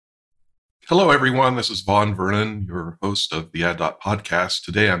Hello, everyone. This is Vaughn Vernon, your host of the Podcast.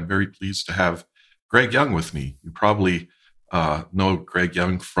 Today, I'm very pleased to have Greg Young with me. You probably know Greg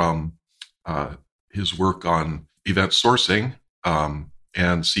Young from his work on event sourcing and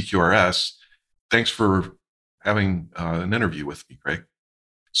CQRS. Thanks for having an interview with me, Greg.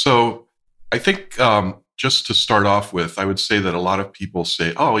 So I think just to start off with, I would say that a lot of people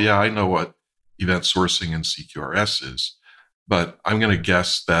say, oh, yeah, I know what event sourcing and CQRS is. But I'm going to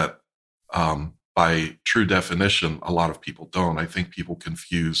guess that by true definition, a lot of people don't. I think people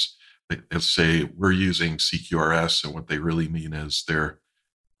confuse and say we're using CQRS, and what they really mean is they're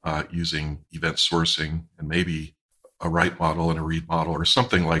using event sourcing and maybe a write model and a read model or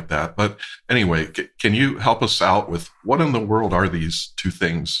something like that. But anyway, can you help us out with what in the world are these two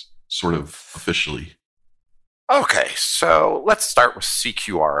things sort of officially? Okay, so let's start with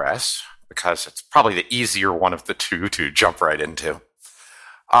CQRS because it's probably the easier one of the two to jump right into.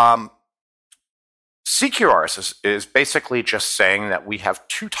 CQRS is basically just saying that we have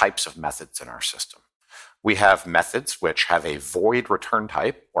two types of methods in our system. We have methods which have a void return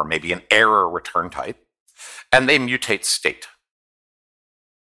type or maybe an error return type, and they mutate state.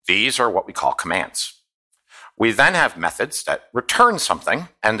 These are what we call commands. We then have methods that return something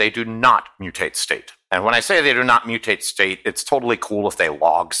and they do not mutate state. And when I say they do not mutate state, it's totally cool if they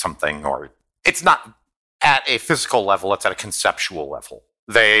log something, or it's not at a physical level, it's at a conceptual level.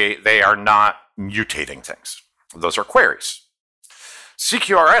 They are not mutating things. Those are queries.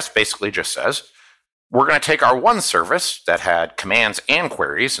 CQRS basically just says, we're going to take our one service that had commands and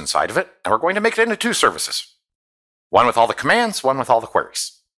queries inside of it, and we're going to make it into two services. One with all the commands, one with all the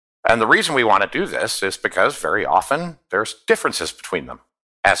queries. And the reason we want to do this is because very often there's differences between them.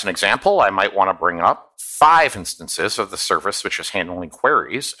 As an example, I might want to bring up 5 instances of the service which is handling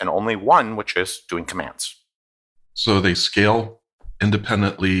queries and only one which is doing commands. So they scale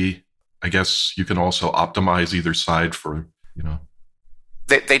independently. I guess you can also optimize either side for,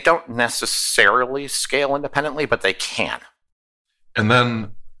 They don't necessarily scale independently, but they can. And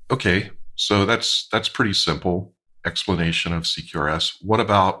then, okay, so that's pretty simple explanation of CQRS. What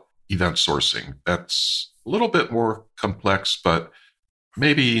about event sourcing? That's a little bit more complex, but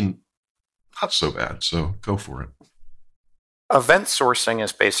maybe not so bad. So go for it. Event sourcing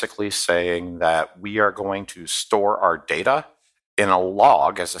is basically saying that we are going to store our data in a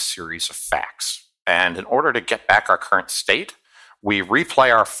log as a series of facts. And in order to get back our current state, we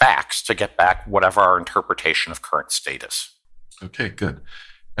replay our facts to get back whatever our interpretation of current state is. Okay, good.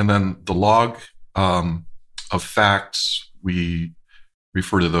 And then the log of facts, we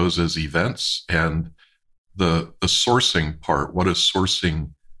refer to those as events. And the sourcing part, what does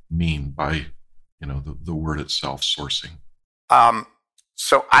sourcing mean by, the word itself, sourcing?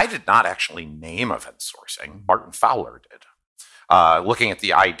 So I did not actually name event sourcing. Martin Fowler did. Looking at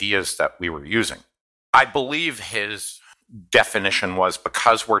the ideas that we were using. I believe his definition was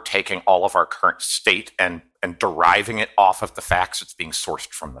because we're taking all of our current state and deriving it off of the facts, it's being sourced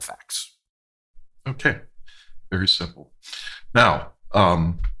from the facts. Okay, very simple. Now,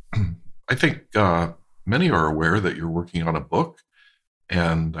 I think many are aware that you're working on a book,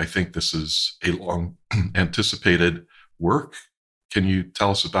 and I think this is a long anticipated work. Can you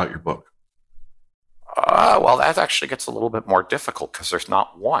tell us about your book? Well, that actually gets a little bit more difficult because there's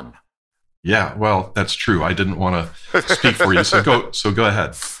not one. Yeah, well, that's true. I didn't want to speak for you, so go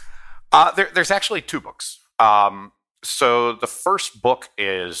ahead. There's actually 2 books. So the first book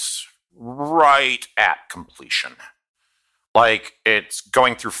is right at completion. Like, it's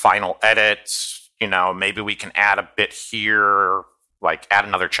going through final edits. Maybe we can add a bit here, like add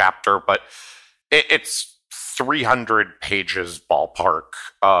another chapter, but it's 300 pages ballpark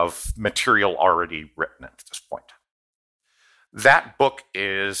of material already written at this point. That book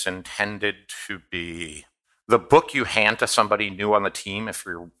is intended to be the book you hand to somebody new on the team if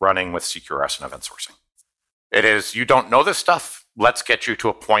you're running with CQRS and event sourcing. It is, you don't know this stuff, let's get you to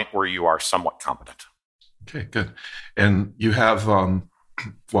a point where you are somewhat competent. Okay, good. And you have,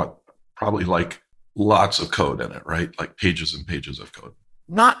 probably like lots of code in it, right? Like pages and pages of code.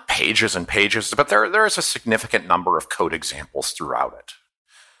 Not pages and pages, but there is a significant number of code examples throughout it.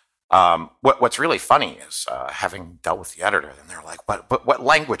 What's really funny is having dealt with the editor, and they're like, what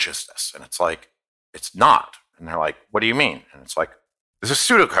language is this? And it's like, it's not. And they're like, what do you mean? And it's like, this is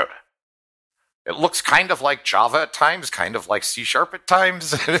pseudocode. It looks kind of like Java at times, kind of like C# at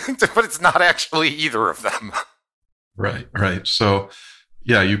times, but it's not actually either of them. Right. So,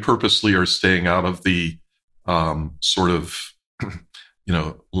 yeah, you purposely are staying out of the sort of,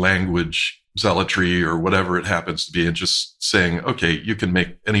 language zealotry or whatever it happens to be, and just saying, okay,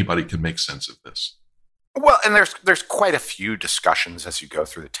 anybody can make sense of this. Well, and there's quite a few discussions as you go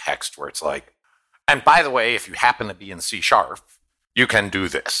through the text where it's like, and by the way, if you happen to be in C#, you can do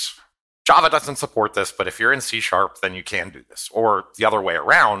this. Java doesn't support this, but if you're in C#, then you can do this. Or the other way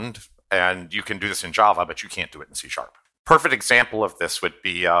around, and you can do this in Java, but you can't do it in C#. Perfect example of this would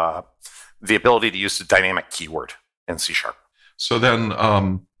be the ability to use the dynamic keyword in C#. So then,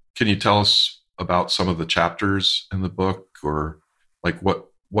 can you tell us about some of the chapters in the book, or like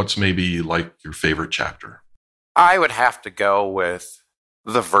what's maybe like your favorite chapter? I would have to go with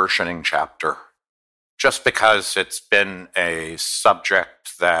the versioning chapter, just because it's been a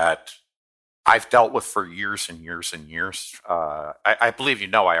subject that I've dealt with for years and years and years. I believe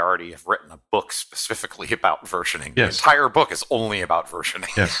I already have written a book specifically about versioning. Yes. The entire book is only about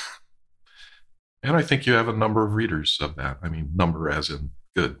versioning. Yes. And I think you have a number of readers of that. I mean, number as in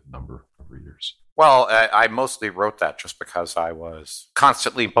good number of readers. Well, I mostly wrote that just because I was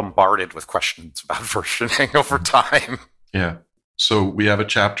constantly bombarded with questions about versioning over time. Yeah. So we have a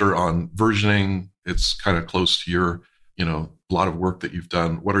chapter on versioning. It's kind of close to your, a lot of work that you've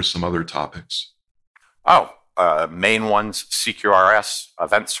done. What are some other topics? Main ones, CQRS,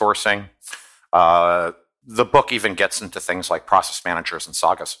 event sourcing. The book even gets into things like process managers and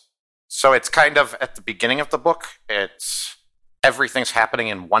sagas. So it's kind of at the beginning of the book, it's everything's happening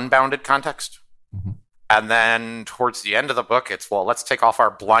in one bounded context. Mm-hmm. And then towards the end of the book, it's, well, let's take off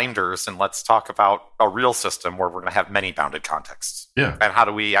our blinders and let's talk about a real system where we're going to have many bounded contexts. Yeah. And how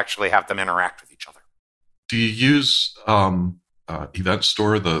do we actually have them interact with each other? Do you use Event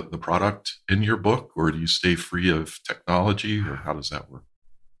Store, the product, in your book, or do you stay free of technology, or how does that work?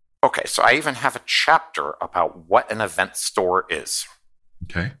 Okay, so I even have a chapter about what an event store is.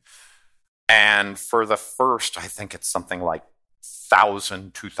 Okay. And for the first, I think it's something like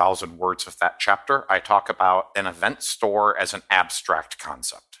 1,000, 2,000 words of that chapter, I talk about an event store as an abstract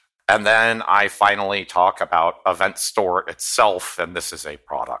concept. And then I finally talk about event store itself, and this is a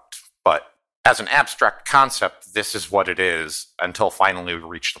product. But as an abstract concept, this is what it is, until finally we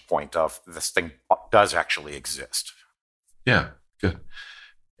reach the point of this thing does actually exist. Yeah, good.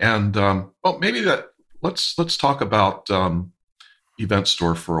 And maybe let's talk about Event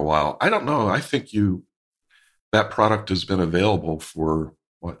Store for a while. I don't know. I think that product has been available for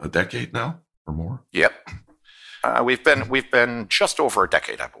a decade now or more. Yep. We've been just over a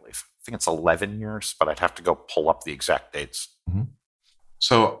decade, I believe. I think it's 11 years, but I'd have to go pull up the exact dates. Mm-hmm.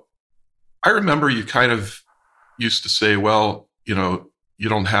 So I remember you kind of used to say, well, you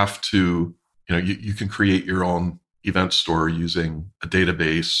don't have to, you can create your own event store using a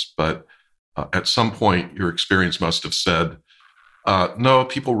database, but at some point your experience must have said, no,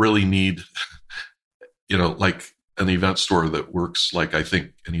 people really need, like an event store that works like I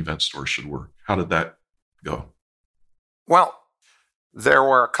think an event store should work. How did that go? Well, there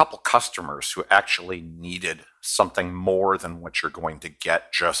were a couple customers who actually needed something more than what you're going to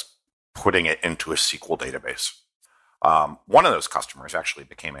get just putting it into a SQL database. One of those customers actually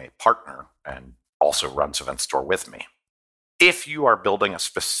became a partner and also runs Event Store with me. If you are building a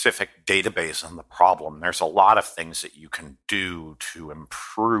specific database on the problem, there's a lot of things that you can do to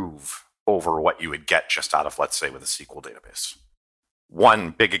improve over what you would get just out of, let's say, with a SQL database. One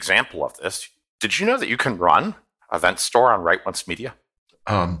big example of this, did you know that you can run Event Store on Write Once Media?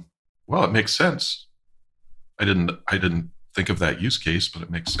 Well, it makes sense. I didn't think of that use case, but it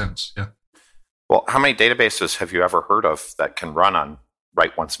makes sense. Yeah. Well, how many databases have you ever heard of that can run on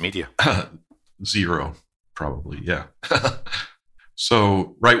Write Once Media? 0, probably. Yeah.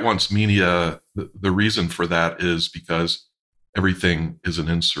 So Write Once Media, the reason for that is because everything is an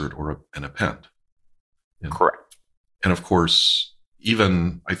insert or an append. Correct. And of course,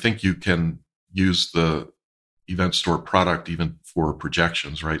 even I think you can use the Event Store product even for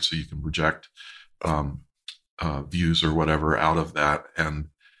projections, right? So you can project views or whatever out of that, and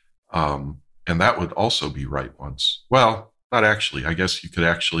that would also be Write Once. Well, not actually. I guess you could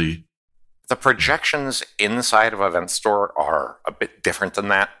actually. The projections inside of Event Store are a bit different than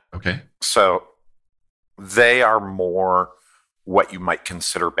that. Okay. So they are more what you might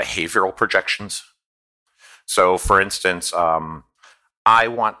consider behavioral projections. So, for instance, I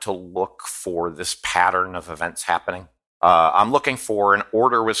want to look for this pattern of events happening. I'm looking for an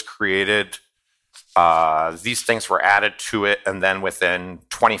order was created. These things were added to it, and then within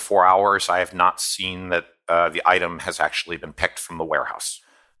 24 hours, I have not seen that the item has actually been picked from the warehouse.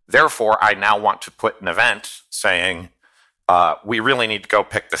 Therefore, I now want to put an event saying, we really need to go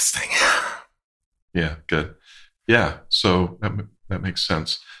pick this thing. Yeah, good. Yeah, so that makes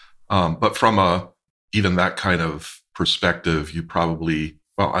sense. But from even that kind of perspective, you probably,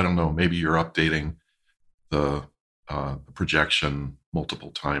 well, I don't know, maybe you're updating the projection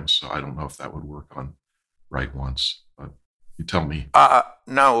multiple times, so I don't know if that would work on right once. But you tell me.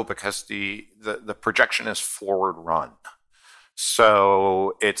 No, because the projection is forward run.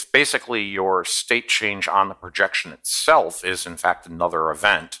 So it's basically your state change on the projection itself is in fact another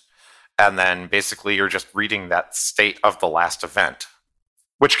event. And then basically you're just reading that state of the last event,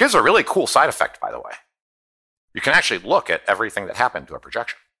 which gives a really cool side effect, by the way. You can actually look at everything that happened to a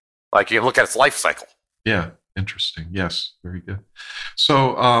projection. Like you can look at its life cycle. Yeah, interesting. Yes, very good.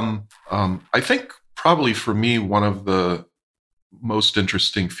 So I think probably for me, one of the most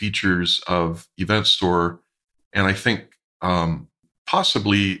interesting features of Event Store, and I think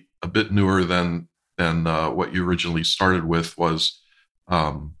possibly a bit newer than what you originally started with, was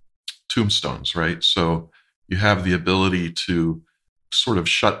tombstones, right? So you have the ability to sort of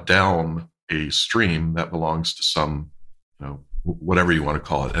shut down a stream that belongs to some, whatever you want to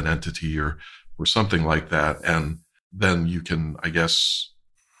call it, an entity or something like that. And then you can, I guess,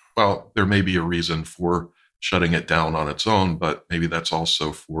 well, there may be a reason for shutting it down on its own, but maybe that's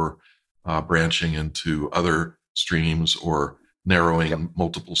also for branching into other streams or narrowing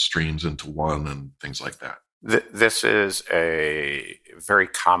multiple streams into one and things like that. This is a very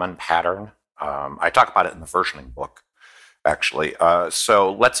common pattern. I talk about it in the versioning book, actually.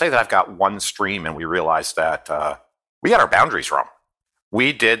 So let's say that I've got one stream and we realize that we got our boundaries wrong.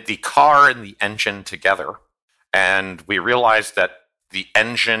 We did the car and the engine together, and we realized that the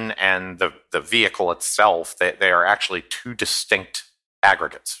engine and the vehicle itself, they are actually two distinct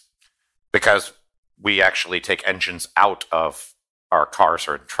aggregates, because we actually take engines out of our cars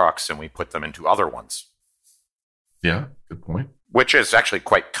or trucks and we put them into other ones. Yeah, good point. Which is actually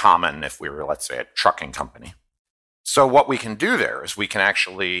quite common if we were, let's say, a trucking company. So what we can do there is we can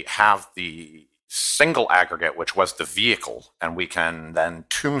actually have the single aggregate, which was the vehicle, and we can then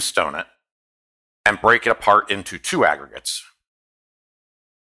tombstone it and break it apart into two aggregates.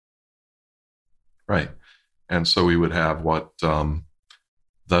 Right. And so we would have what, the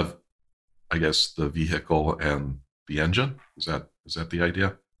vehicle and the engine? Is that the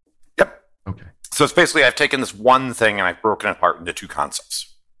idea? Yep. Okay. So it's basically I've taken this one thing and I've broken it apart into two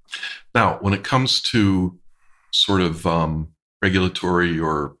concepts. Now, when it comes to sort of regulatory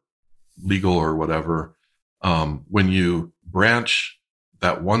or legal or whatever, when you branch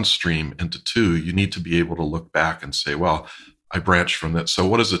that one stream into two, you need to be able to look back and say, well, I branched from that. So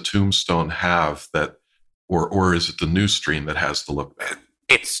what does a tombstone have that, or is it the new stream that has the look back?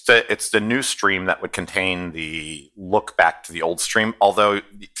 It's the new stream that would contain the look back to the old stream, although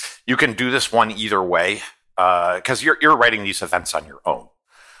you can do this one either way, because you're writing these events on your own.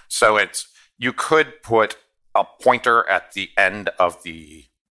 So you could put a pointer at the end of the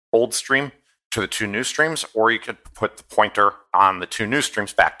old stream to the two new streams, or you could put the pointer on the two new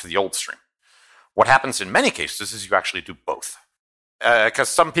streams back to the old stream. What happens in many cases is you actually do both. Because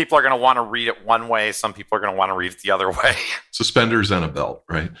some people are going to want to read it one way, some people are going to want to read it the other way. Suspenders and a belt,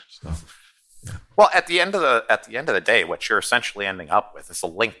 right? So, yeah. Well, at the end of the day, what you're essentially ending up with is a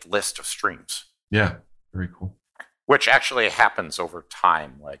linked list of streams. Yeah, very cool. Which actually happens over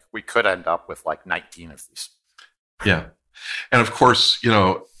time. Like we could end up with like 19 of these. Yeah, and of course,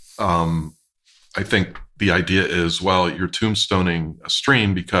 I think the idea is, well, you're tombstoning a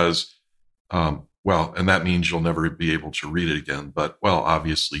stream because. And that means you'll never be able to read it again. But, well,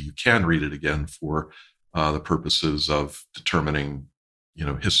 obviously you can read it again for the purposes of determining,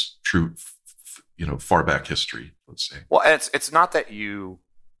 far back history, let's say. Well, it's not that you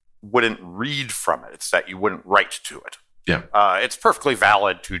wouldn't read from it. It's that you wouldn't write to it. Yeah. It's perfectly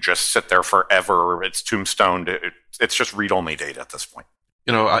valid to just sit there forever. It's tombstoned. It's just read-only data at this point.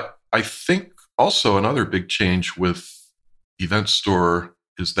 I think also another big change with Event Store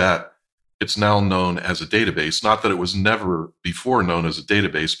is that it's now known as a database. Not that it was never before known as a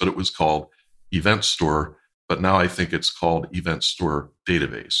database, but it was called Event Store. But now I think it's called Event Store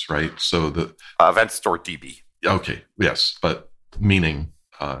Database, right? So the Event Store DB. Okay, yes, but meaning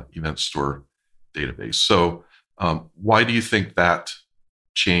Event Store Database. So why do you think that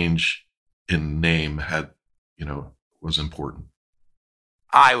change in name was important?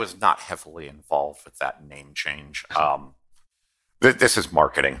 I was not heavily involved with that name change. This is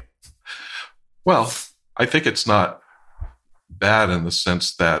marketing. Well, I think it's not bad in the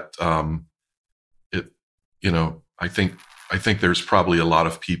sense that I think there's probably a lot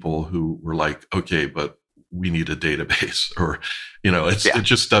of people who were like, okay, but we need a database, or it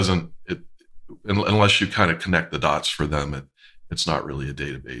just doesn't. Unless you kind of connect the dots for them, it's not really a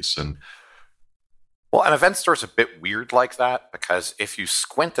database. And an event store is a bit weird like that, because if you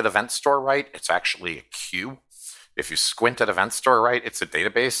squint at Event Store right, it's actually a queue. If you squint at Event Store right, it's a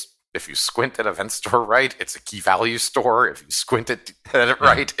database. If you squint at Event Store right, it's a key value store. If you squint at it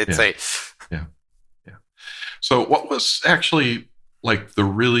right, it's yeah. So what was actually like the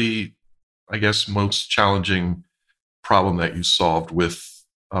really, I guess, most challenging problem that you solved with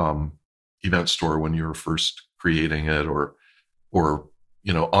Event Store when you were first creating it, or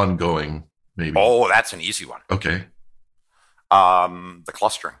ongoing maybe? Oh, that's an easy one. Okay. The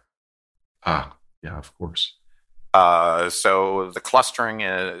clustering. Yeah, of course. So the clustering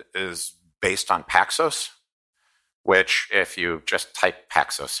is based on Paxos, which if you just type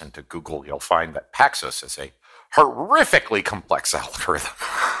Paxos into Google, you'll find that Paxos is a horrifically complex algorithm.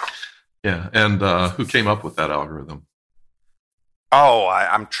 Yeah, and who came up with that algorithm? Oh,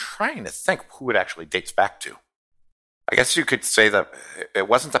 I'm trying to think who it actually dates back to. I guess you could say that it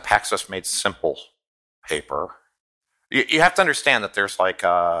wasn't the Paxos Made Simple paper. You have to understand that there's like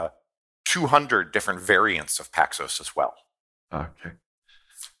 200 different variants of Paxos as well. Okay.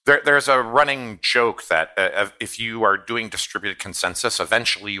 There's a running joke that if you are doing distributed consensus,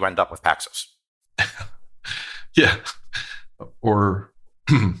 eventually you end up with Paxos. Yeah. Or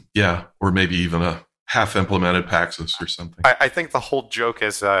or maybe even a half-implemented Paxos or something. I think the whole joke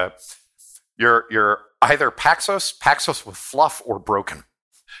is you're either Paxos with fluff, or broken.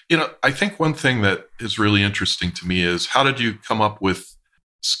 I think one thing that is really interesting to me is, how did you come up with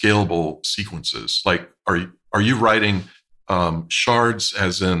scalable sequences? Like, are you writing shards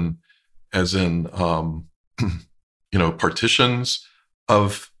as in partitions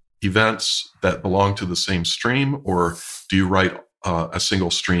of events that belong to the same stream, or do you write a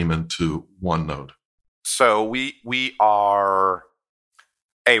single stream into one node? So we are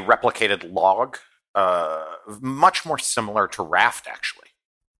a replicated log, much more similar to Raft, actually.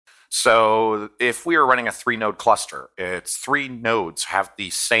 So if we are running a 3-node cluster, its 3 nodes have the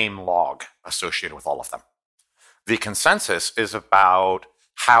same log associated with all of them. The consensus is about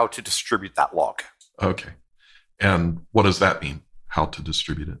how to distribute that log. Okay. And what does that mean, how to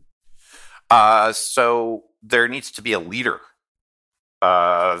distribute it? So there needs to be a leader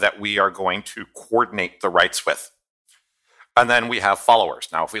that we are going to coordinate the writes with. And then we have followers.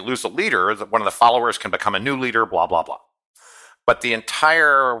 Now, if we lose a leader, one of the followers can become a new leader, blah, blah, blah. But the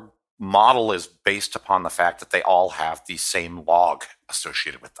entire model is based upon the fact that they all have the same log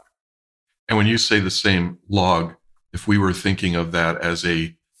associated with them. And when you say the same log, if we were thinking of that as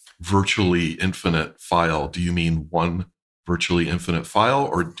a virtually infinite file, do you mean one virtually infinite file,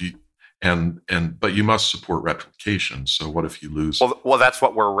 or but you must support replication. So what if you lose? Well, that's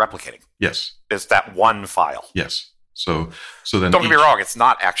what we're replicating. Yes. Is that one file. Yes. So then don't get me wrong, it's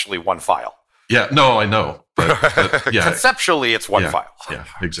not actually one file. Yeah, no, I know. But yeah. Conceptually, it's one file. Yeah,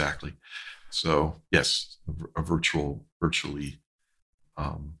 exactly. So yes, a virtually.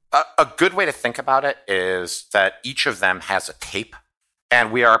 A good way to think about it is that each of them has a tape,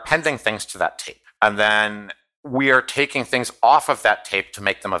 and we are appending things to that tape. And then we are taking things off of that tape to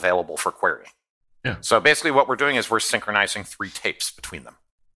make them available for querying. Yeah. So basically what we're doing is we're synchronizing 3 tapes between them,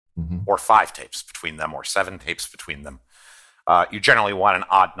 or 5 tapes between them, or 7 tapes between them. You generally want an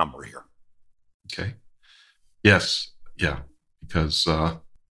odd number here. Okay. Yes. Yeah. Because,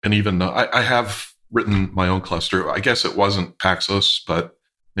 and even though I have written my own cluster, I guess it wasn't Paxos, but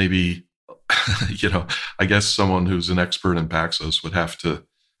maybe, I guess someone who's an expert in Paxos would have to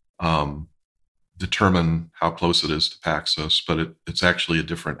determine how close it is to Paxos, but it's actually a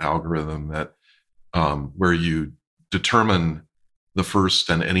different algorithm that where you determine the first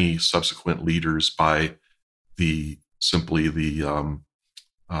and any subsequent leaders by simply the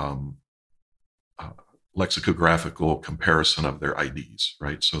lexicographical comparison of their IDs,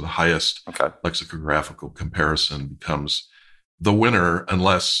 right? So the highest lexicographical comparison becomes the winner,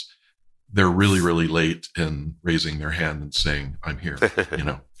 unless they're really, really late in raising their hand and saying, "I'm here."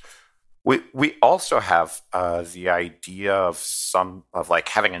 We also have the idea of like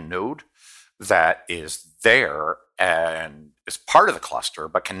having a node that is there and is part of the cluster,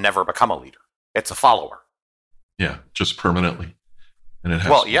 but can never become a leader. It's a follower. Yeah, just permanently. And it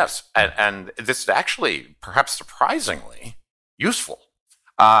has yes, and this is actually perhaps surprisingly useful.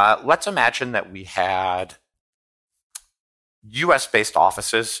 Let's imagine that we had U.S.-based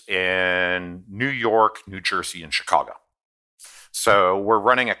offices in New York, New Jersey, and Chicago. So we're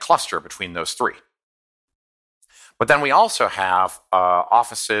running a cluster between those 3. But then we also have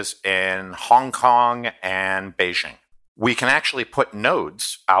offices in Hong Kong and Beijing. We can actually put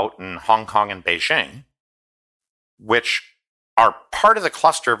nodes out in Hong Kong and Beijing, which are part of the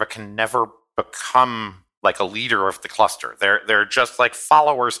cluster but can never become like a leader of the cluster. They're just like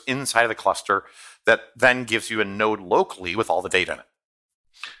followers inside of the cluster that then gives you a node locally with all the data in it.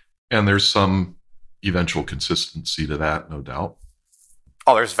 And there's some eventual consistency to that, no doubt.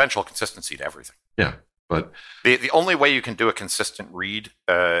 Oh, there's eventual consistency to everything. Yeah, but the only way you can do a consistent read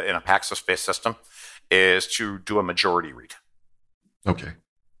in a Paxos-based system is to do a majority read. Okay.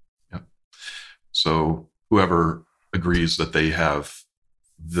 Yeah. So whoever agrees that they have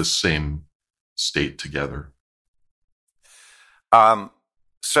the same state together.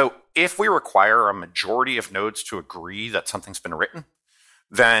 So if we require a majority of nodes to agree that something's been written,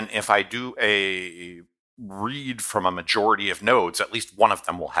 then if I do a read from a majority of nodes, at least one of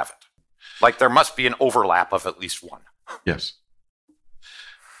them will have it. Like there must be an overlap of at least one. Yes.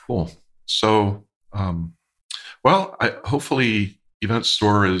 Cool. So, hopefully Event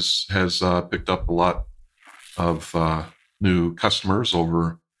Store has picked up a lot of new customers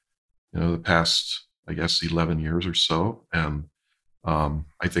over the past, I guess, 11 years or so, and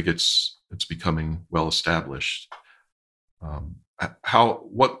I think it's becoming well established.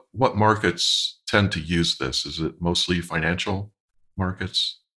 What markets tend to use this? Is it mostly financial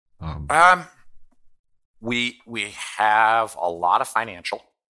markets? We have a lot of financial.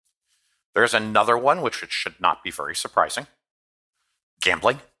 There's another one which should not be very surprising,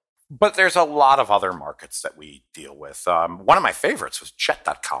 gambling. But there's a lot of other markets that we deal with. One of my favorites was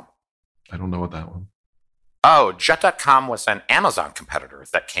Jet.com. I don't know what that one. Oh, Jet.com was an Amazon competitor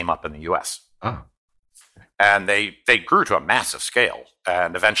that came up in the US. Ah. Okay. And they grew to a massive scale,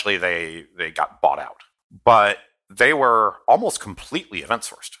 and eventually they got bought out. But they were almost completely event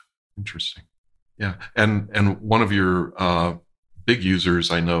sourced. Interesting. Yeah. And one of your big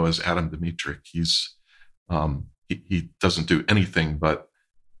users I know is Adam Dimitrick. He's he doesn't do anything but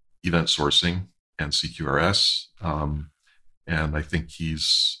event sourcing and CQRS. And I think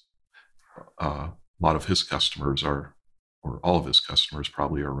he's a lot of his customers or all of his customers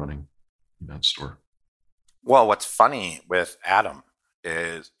probably are running Event Store. Well, what's funny with Adam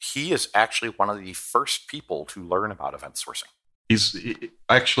is he is actually one of the first people to learn about event sourcing.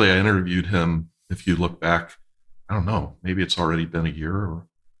 I interviewed him. If you look back, I don't know, maybe it's already been a year or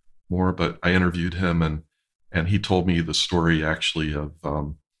more, but I interviewed him and he told me the story actually of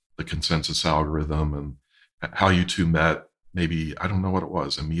the consensus algorithm and how you two met. Maybe, I don't know what it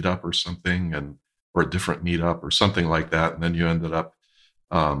was, a meetup or something, or a different meetup or something like that. And then you ended up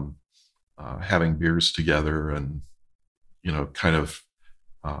having beers together and, kind of,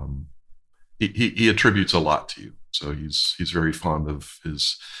 he attributes a lot to you. So he's very fond of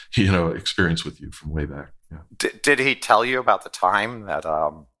his, experience with you from way back. Yeah. Did he tell you about the time that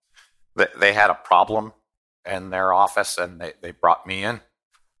they had a problem in their office and they brought me in?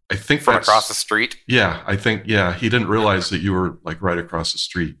 I think from across the street. Yeah, I think, he didn't realize that you were like right across the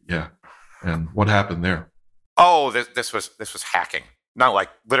street. Yeah. And what happened there? Oh, this was hacking. Not like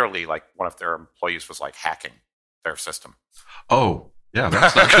literally like one of their employees was like hacking their system. Oh, yeah,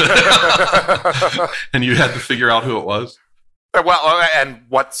 that's not good. And you had to figure out who it was? Well, and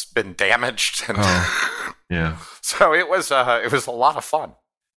what's been damaged. And yeah. So it was a lot of fun.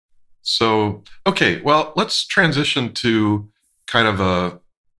 So, okay, well, let's transition to kind of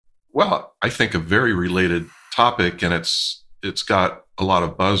I think a very related topic, and it's got a lot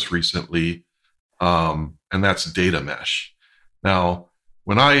of buzz recently, and that's data mesh. Now,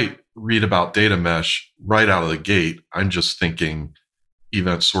 when I read about data mesh right out of the gate, I'm just thinking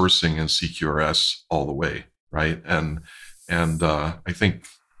event sourcing and CQRS all the way, right? And I think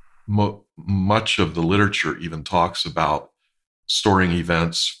much of the literature even talks about storing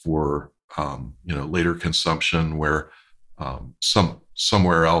events for later consumption, where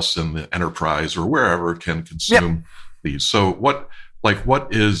somewhere else in the enterprise or wherever can consume these. So what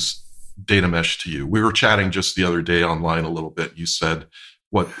is data mesh to you? We were chatting just the other day online a little bit. You said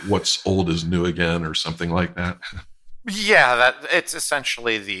what's old is new again or something like that. Yeah, that it's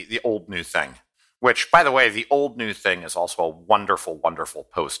essentially the old new thing, which, by the way, the old new thing is also a wonderful, wonderful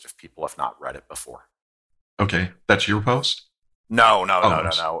post if people have not read it before. Okay. That's your post? No.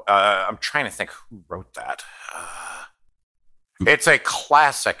 I'm trying to think who wrote that. It's a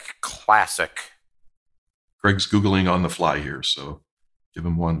classic. Greg's Googling on the fly here, so give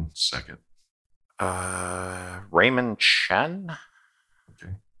him 1 second. Raymond Chen?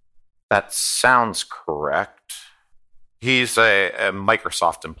 Okay. That sounds correct. He's a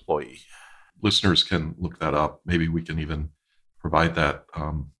Microsoft employee. Listeners can look that up. Maybe we can even provide that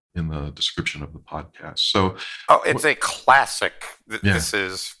in the description of the podcast. So, it's a classic. This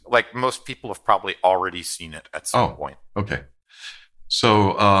is like most people have probably already seen it at some point. Okay.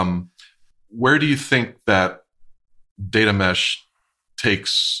 So, where do you think that data mesh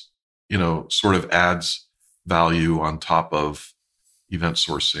takes, sort of adds value on top of event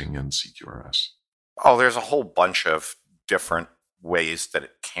sourcing and CQRS? Oh, there's a whole bunch of different ways that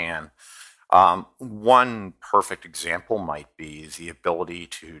it can. One perfect example might be the ability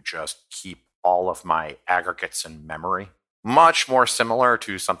to just keep all of my aggregates in memory, much more similar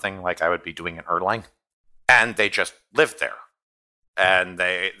to something like I would be doing in Erlang. And they just live there. And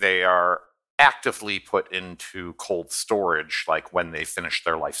they are actively put into cold storage like when they finish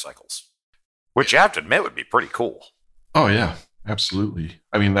their life cycles, which you have to admit would be pretty cool. Oh, yeah, absolutely.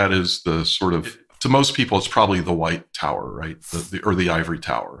 I mean, that is the sort of, to most people, it's probably the white tower, right? Or the ivory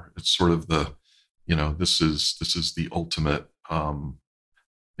tower. It's sort of the, this is the ultimate,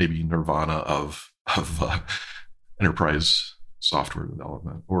 maybe nirvana of enterprise software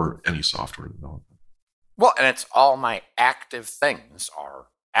development or any software development. Well, and it's all my active things are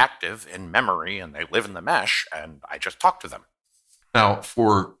active in memory and they live in the mesh and I just talk to them. Now,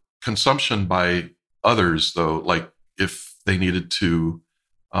 for consumption by others, though, like if they needed to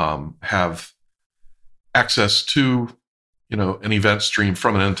have access to, an event stream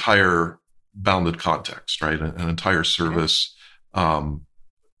from an entire bounded context, right? An entire service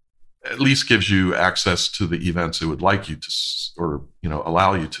at least gives you access to the events it would like you to, or,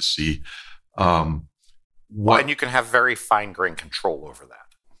 allow you to see. And you can have very fine-grained control over that.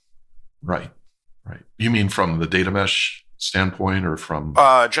 Right. You mean from the data mesh standpoint or from?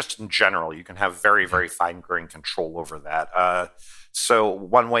 Just in general, you can have very, very fine-grained control over that. So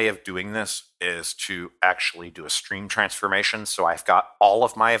one way of doing this is to actually do a stream transformation. So I've got all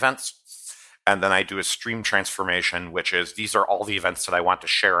of my events, and then I do a stream transformation, which is these are all the events that I want to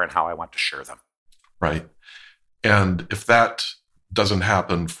share and how I want to share them. Right. And if that doesn't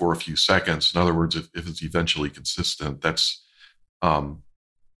happen for a few seconds, in other words, if it's eventually consistent, that's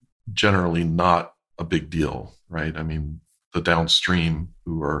generally not a big deal, right? I mean, the downstream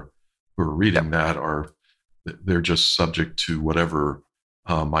who are reading that they're just subject to whatever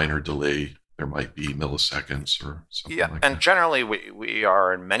minor delay there might be, milliseconds or something like that. Yeah, and generally we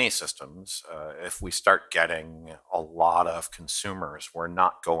are in many systems, if we start getting a lot of consumers, we're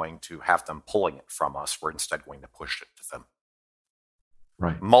not going to have them pulling it from us. We're instead going to push it to them.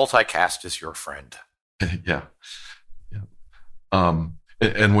 Right. Multicast is your friend. Yeah.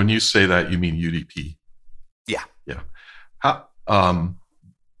 And when you say that, you mean UDP? Yeah.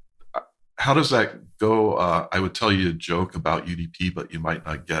 How does that go? I would tell you a joke about UDP, but you might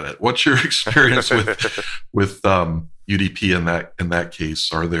not get it. What's your experience with UDP in that case?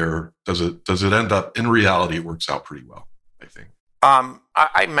 Does it end up in reality? It works out pretty well, I think.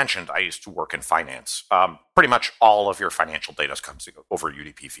 I mentioned I used to work in finance. Pretty much all of your financial data comes over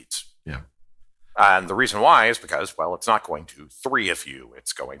UDP feeds. Yeah. And the reason why is because, well, it's not going to 3 of you.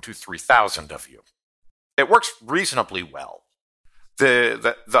 It's going to 3,000 of you. It works reasonably well.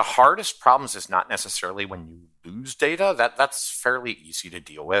 The hardest problems is not necessarily when you lose data. That's fairly easy to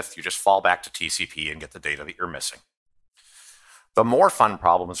deal with. You just fall back to TCP and get the data that you're missing. The more fun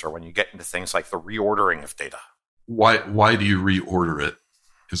problems are when you get into things like the reordering of data. Why do you reorder it?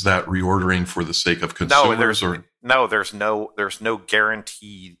 Is that reordering for the sake of consumers? There's no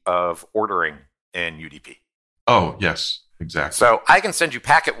guarantee of ordering in UDP. Oh, yes, exactly. So I can send you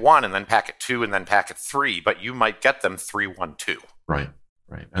packet 1 and then packet 2 and then packet 3, but you might get them 3, 1, 2. Right.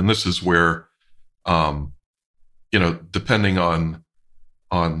 And this is where, depending on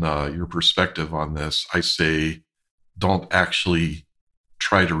your perspective on this, I say don't actually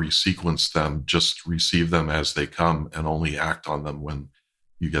try to resequence them, just receive them as they come and only act on them when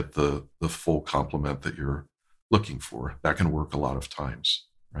you get the full complement that you're looking for. That can work a lot of times,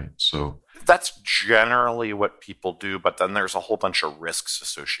 right? So that's generally what people do, but then there's a whole bunch of risks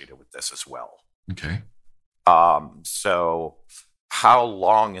associated with this as well. Okay. So how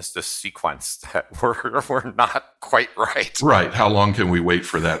long is this sequence that we're not quite right? Right. How long can we wait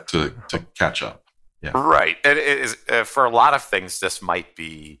for that to catch up? Yeah. Right. It is for a lot of things. This might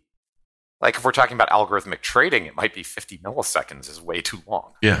be like if we're talking about algorithmic trading, it might be 50 milliseconds is way too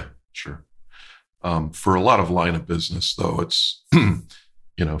long. Yeah, sure. For a lot of line of business, though, it's 50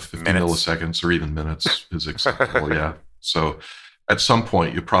 milliseconds or even minutes is acceptable. Yeah. So at some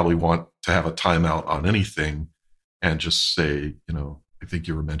point, you probably want to have a timeout on anything and just say, I think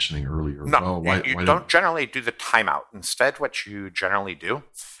you were mentioning earlier. You don't generally do the timeout. Instead, what you generally do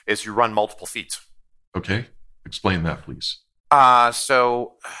is you run multiple feeds. Okay. Explain that, please.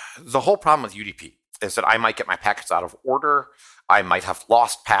 So the whole problem with UDP is that I might get my packets out of order. I might have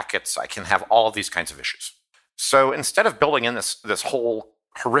lost packets. I can have all of these kinds of issues. So instead of building in this whole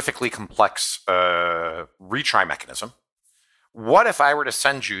horrifically complex retry mechanism, what if I were to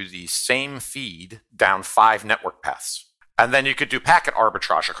send you the same feed down 5 network paths? And then you could do packet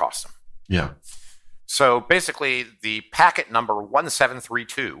arbitrage across them. Yeah. So basically, the packet number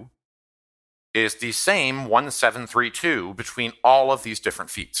 1732 is the same 1732 between all of these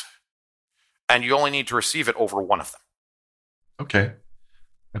different feeds. And you only need to receive it over one of them. Okay.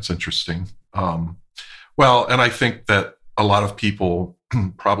 That's interesting. Well, and I think that a lot of people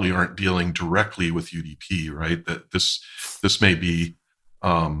probably aren't dealing directly with UDP, right? That this may be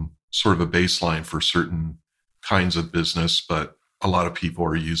sort of a baseline for certain kinds of business, but a lot of people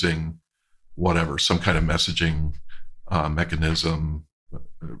are using whatever, some kind of messaging mechanism.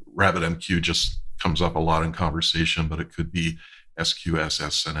 RabbitMQ just comes up a lot in conversation, but it could be SQS,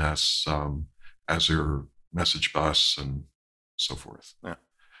 SNS, Azure Message Bus, and so forth. Yeah.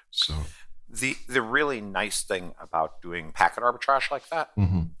 So the really nice thing about doing packet arbitrage like that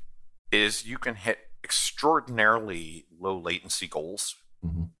is you can hit extraordinarily low latency goals,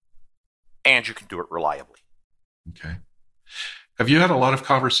 and you can do it reliably. Okay. Have you had a lot of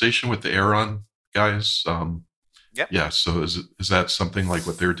conversation with the Aeron guys? Yeah. So is that something like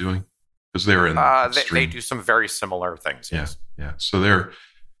what they're doing? Because they're in they do some very similar things. Yes. Yeah. So they're.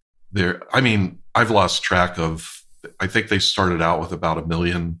 I mean, I've lost track of. I think they started out with about 1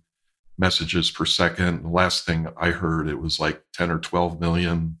 million messages per second. The last thing I heard, it was like 10 or 12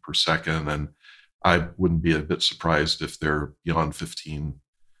 million per second, and I wouldn't be a bit surprised if they're beyond 15,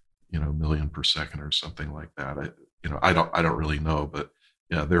 million per second or something like that. I don't really know, but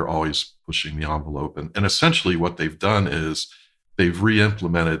yeah, they're always pushing the envelope. And essentially what they've done is they've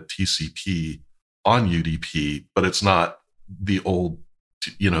re-implemented TCP on UDP, but it's not the old,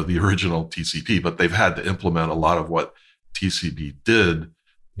 the original TCP, but they've had to implement a lot of what TCP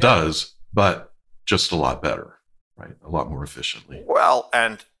does, but just a lot better, right? A lot more efficiently. Well,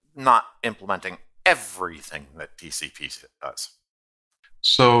 and not implementing everything that TCP does.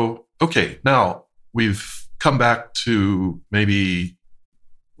 So, okay, now we've come back to maybe,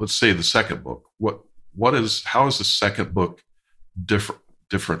 let's say, the second book. How is the second book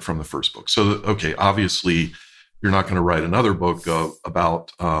different from the first book? So, okay, obviously you're not going to write another book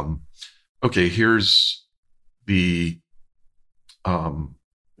about, here's the,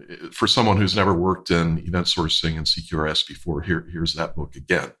 for someone who's never worked in event sourcing and CQRS before, here's that book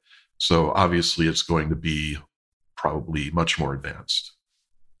again. So obviously it's going to be probably much more advanced.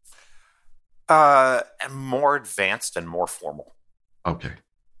 And more advanced and more formal. Okay,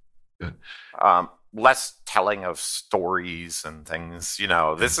 good. Less telling of stories and things.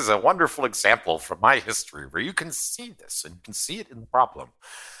 This is a wonderful example from my history where you can see this and you can see it in the problem.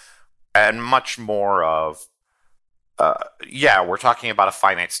 And much more of, we're talking about a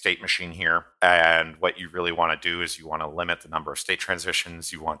finite state machine here. And what you really want to do is you want to limit the number of state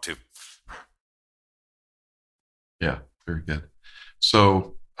transitions. You want to. Yeah, very good.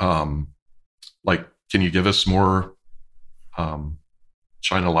 So, can you give us more,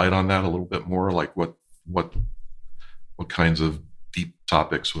 shine a light on that a little bit more? Like what kinds of deep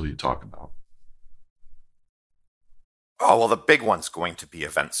topics will you talk about? Oh, well, the big one's going to be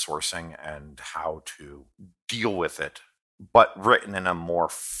event sourcing and how to deal with it, but written in a more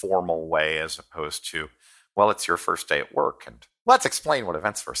formal way as opposed to, well, it's your first day at work and let's explain what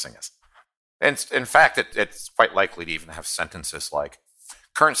event sourcing is. And in fact, it's quite likely to even have sentences like,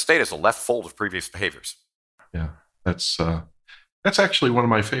 current state is a left fold of previous behaviors. Yeah, that's actually one of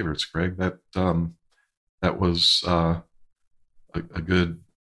my favorites, Greg. That was a good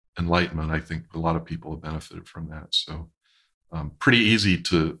enlightenment. I think a lot of people have benefited from that. So pretty easy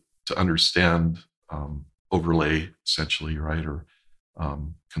to understand, overlay essentially, right? Or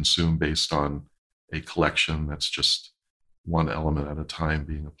consume based on a collection that's just one element at a time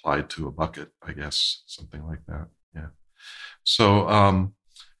being applied to a bucket, I guess, something like that. Yeah. So,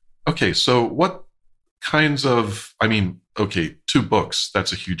 okay. So what kinds of, 2 books,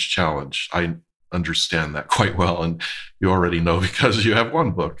 that's a huge challenge. I understand that quite well. And you already know because you have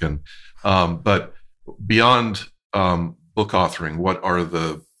 1 book. And, but beyond book authoring, what are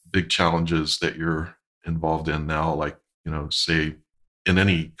the big challenges that you're involved in now? Like, say in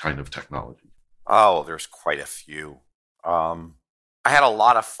any kind of technology? Oh, there's quite a few. I had a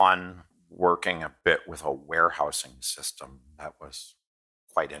lot of fun working a bit with a warehousing system. That was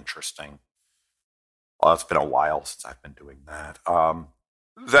quite interesting. Well, it's been a while since I've been doing that.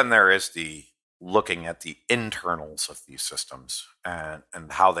 Then there is the looking at the internals of these systems and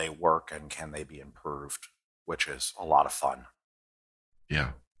how they work and can they be improved, which is a lot of fun.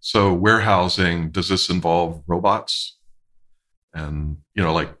 Yeah. So warehousing, does this involve robots? And,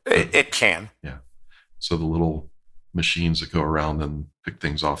 it can. Yeah. So the little machines that go around and pick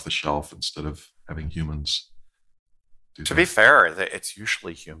things off the shelf instead of having humans do that. To be fair, it's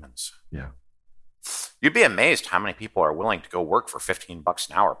usually humans. Yeah. You'd be amazed how many people are willing to go work for $15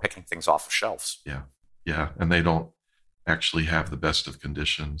 an hour picking things off of shelves. Yeah. Yeah. And they don't actually have the best of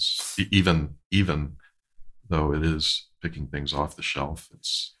conditions, even though it is picking things off the shelf. It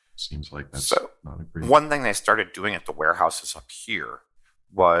seems like that's not a great. One thing they started doing at the warehouses up here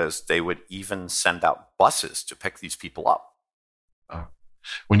was they would even send out buses to pick these people up.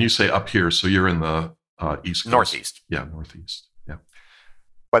 When you say up here, so you're in the East Coast? Northeast. Yeah, Northeast. Yeah.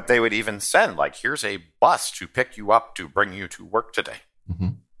 But they would even send, like, here's a bus to pick you up to bring you to work today. Mm-hmm.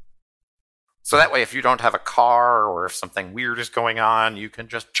 So that way, if you don't have a car or if something weird is going on, you can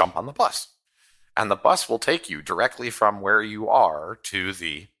just jump on the bus. And the bus will take you directly from where you are to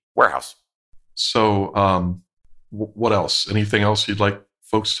the warehouse. So what else? Anything else you'd like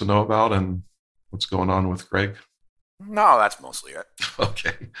folks to know about and what's going on with Greg? No, that's mostly it.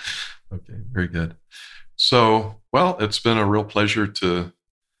 Okay. Very good. So, well, it's been a real pleasure to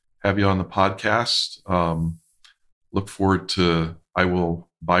have you on the podcast. Look forward to, I will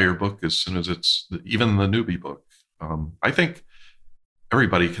buy your book as soon as it's, even the newbie book. I think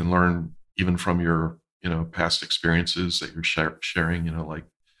everybody can learn even from your, past experiences that you're sharing,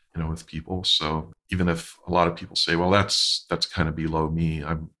 with people. So even if a lot of people say, well, that's kind of below me,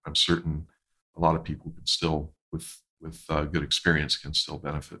 I'm certain a lot of people can still, with good experience, can still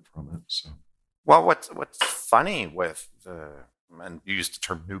benefit from it. So, well, what's funny with and you used the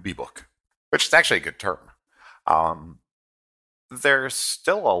term newbie book, which is actually a good term. There's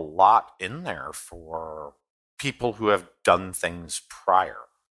still a lot in there for people who have done things prior,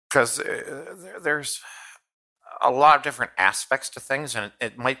 because there's a lot of different aspects to things, and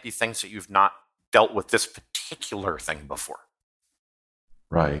it might be things that you've not dealt with this particular thing before.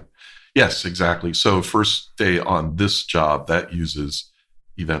 Right. Yes, exactly. So first day on this job, that uses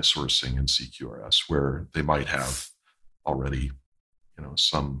event sourcing and CQRS, where they might have already,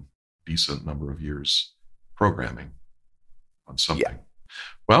 some decent number of years programming on something. Yeah.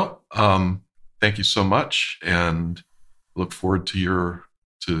 Well, thank you so much, and look forward to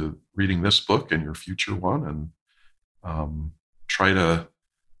reading this book and your future one, and try to,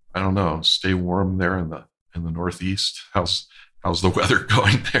 stay warm there in the Northeast. How's the weather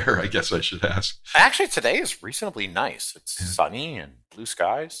going there? I guess I should ask. Actually, today is reasonably nice. It's sunny and blue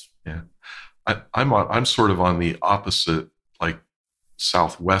skies. Yeah, I'm sort of on the opposite, like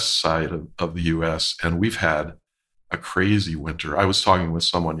southwest side of the U.S., and we've had a crazy winter. I was talking with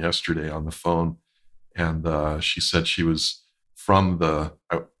someone yesterday on the phone, and she said she was from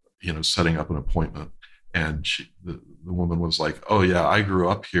setting up an appointment, and the woman was like, "Oh yeah, I grew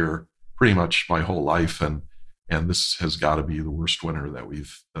up here pretty much my whole life, and this has got to be the worst winter that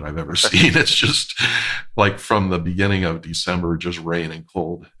I've ever seen. It's just like from the beginning of December, just rain and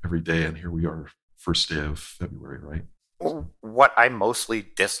cold every day, and here we are, first day of February, right?" What I mostly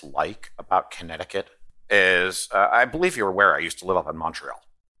dislike about Connecticut is, I believe you're aware, I used to live up in Montreal.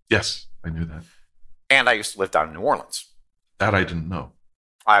 Yes, I knew that. And I used to live down in New Orleans. That I didn't know.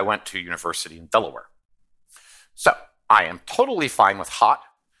 I went to university in Delaware. So I am totally fine with hot.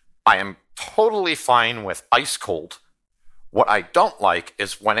 I am totally fine with ice cold. What I don't like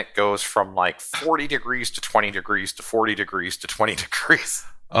is when it goes from like 40 degrees to 20 degrees to 40 degrees to 20 degrees.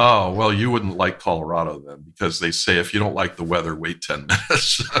 Oh, well, you wouldn't like Colorado then, because they say if you don't like the weather, wait 10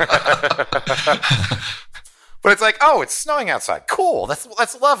 minutes. But it's like, oh, it's snowing outside. Cool.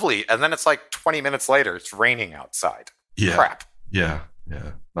 That's lovely. And then it's like 20 minutes later, it's raining outside. Yeah. Crap. Yeah.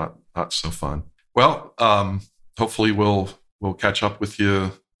 Not so fun. Well, hopefully we'll catch up with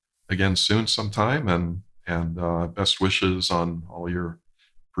you again soon sometime, and best wishes on all your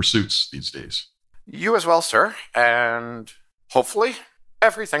pursuits these days. You as well, sir. And hopefully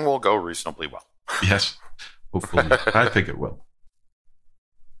everything will go reasonably well. Yes, hopefully. I think it will.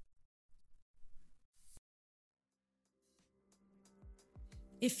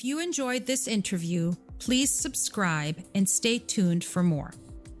 If you enjoyed this interview, please subscribe and stay tuned for more.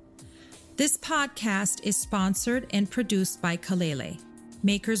 This podcast is sponsored and produced by Kalele,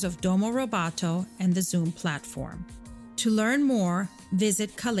 makers of Domo Roboto and the Zoom platform. To learn more,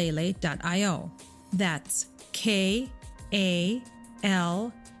 visit kalele.io. That's KALELE.io.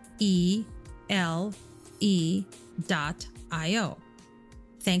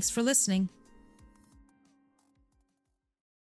 Thanks for listening.